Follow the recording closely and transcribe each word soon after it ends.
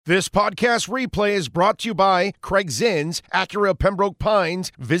This podcast replay is brought to you by Craig Zinn's Acura Pembroke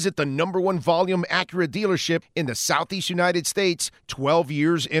Pines. Visit the #1 volume Acura dealership in the Southeast United States 12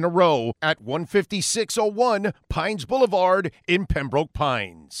 years in a row at 15601 Pines Boulevard in Pembroke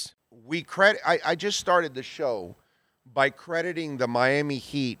Pines. I just started the show by crediting the Miami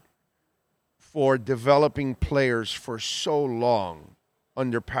Heat for developing players for so long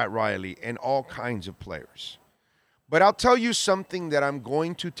under Pat Riley and all kinds of players. But I'll tell you something that I'm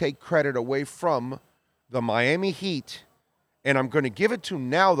going to take credit away from the Miami Heat, and I'm going to give it to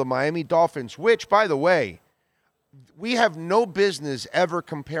now the Miami Dolphins, which, by the way, we have no business ever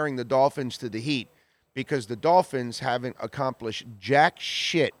comparing the Dolphins to the Heat because the Dolphins haven't accomplished jack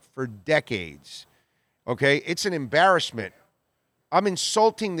shit for decades. Okay? It's an embarrassment. I'm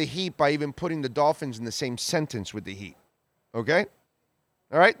insulting the Heat by even putting the Dolphins in the same sentence with the Heat. Okay?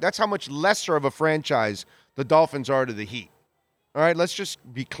 All right? That's how much lesser of a franchise the Dolphins are to the Heat. All right, let's just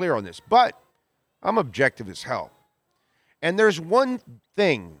be clear on this. But I'm objective as hell. And there's one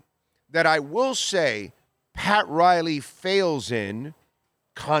thing that I will say Pat Riley fails in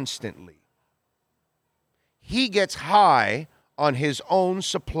constantly. He gets high on his own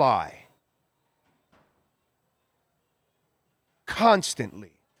supply.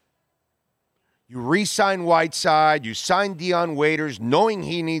 Constantly. You re-sign Whiteside, you sign Dion Waiters knowing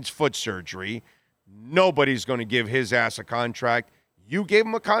he needs foot surgery. Nobody's going to give his ass a contract. You gave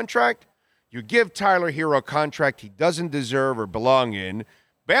him a contract? You give Tyler Hero a contract he doesn't deserve or belong in.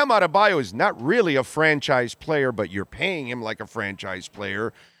 Bam Adebayo is not really a franchise player, but you're paying him like a franchise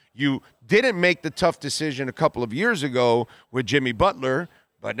player. You didn't make the tough decision a couple of years ago with Jimmy Butler,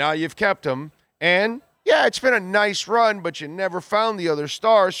 but now you've kept him. And, yeah, it's been a nice run, but you never found the other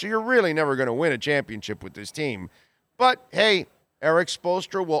stars, so you're really never going to win a championship with this team. But, hey, Eric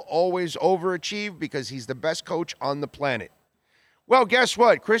Spoelstra will always overachieve because he's the best coach on the planet. Well, guess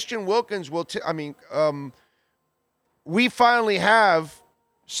what? Christian Wilkins will we finally have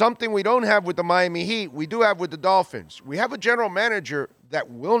something we don't have with the Miami Heat. We do have with the Dolphins. We have a general manager that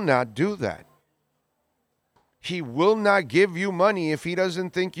will not do that. He will not give you money if he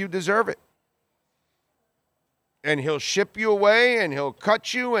doesn't think you deserve it. And he'll ship you away, and he'll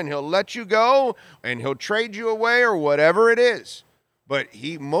cut you, and he'll let you go, and he'll trade you away or whatever it is. But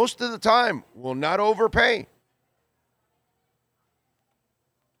he, most of the time, will not overpay.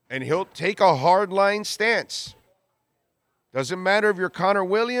 And he'll take a hardline stance. Doesn't matter if you're Connor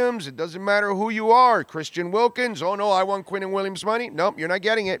Williams. It doesn't matter who you are. Christian Wilkins. Oh, no, I want Quinnen Williams' money. Nope, you're not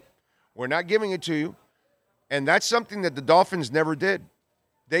getting it. We're not giving it to you. And that's something that the Dolphins never did.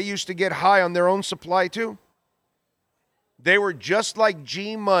 They used to get high on their own supply, too. They were just like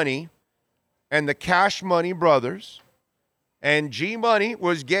G-Money and the Cash Money brothers. And G-Money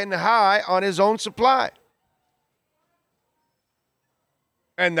was getting high on his own supply.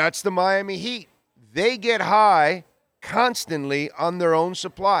 And that's the Miami Heat. They get high constantly on their own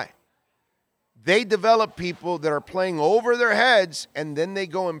supply. They develop people that are playing over their heads, and then they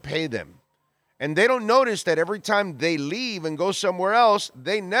go and pay them. And they don't notice that every time they leave and go somewhere else,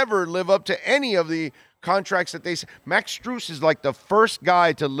 they never live up to any of the contracts that they say. Max Strus is like the first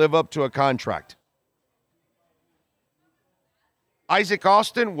guy to live up to a contract. Isaac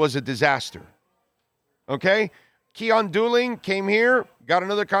Austin was a disaster. Okay? Keon Dooling came here, got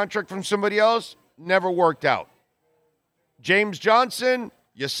another contract from somebody else, never worked out. James Johnson,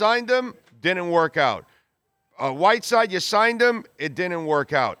 you signed him, didn't work out. Whiteside, you signed him, it didn't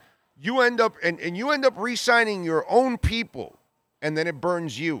work out. You end up and you end up re-signing your own people, and then it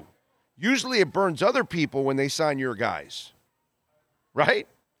burns you. Usually it burns other people when they sign your guys. Right?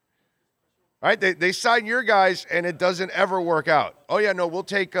 Right? They sign your guys, and it doesn't ever work out. Oh, yeah, no, we'll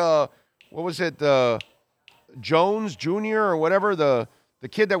take, Jones Jr. or whatever, the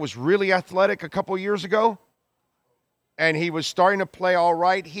kid that was really athletic a couple years ago, and he was starting to play all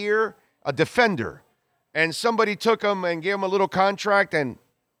right here, a defender. And somebody took him and gave him a little contract, and,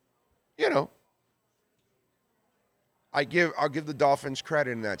 you know, I'll give the Dolphins credit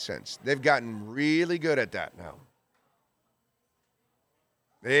in that sense. They've gotten really good at that now.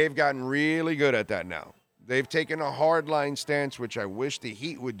 They've gotten really good at that now. They've taken a hardline stance, which I wish the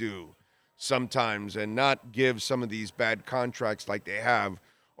Heat would do sometimes, and not give some of these bad contracts like they have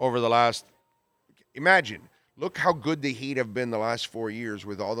over the last. Imagine, look how good the Heat have been the last 4 years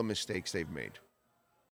with all the mistakes they've made.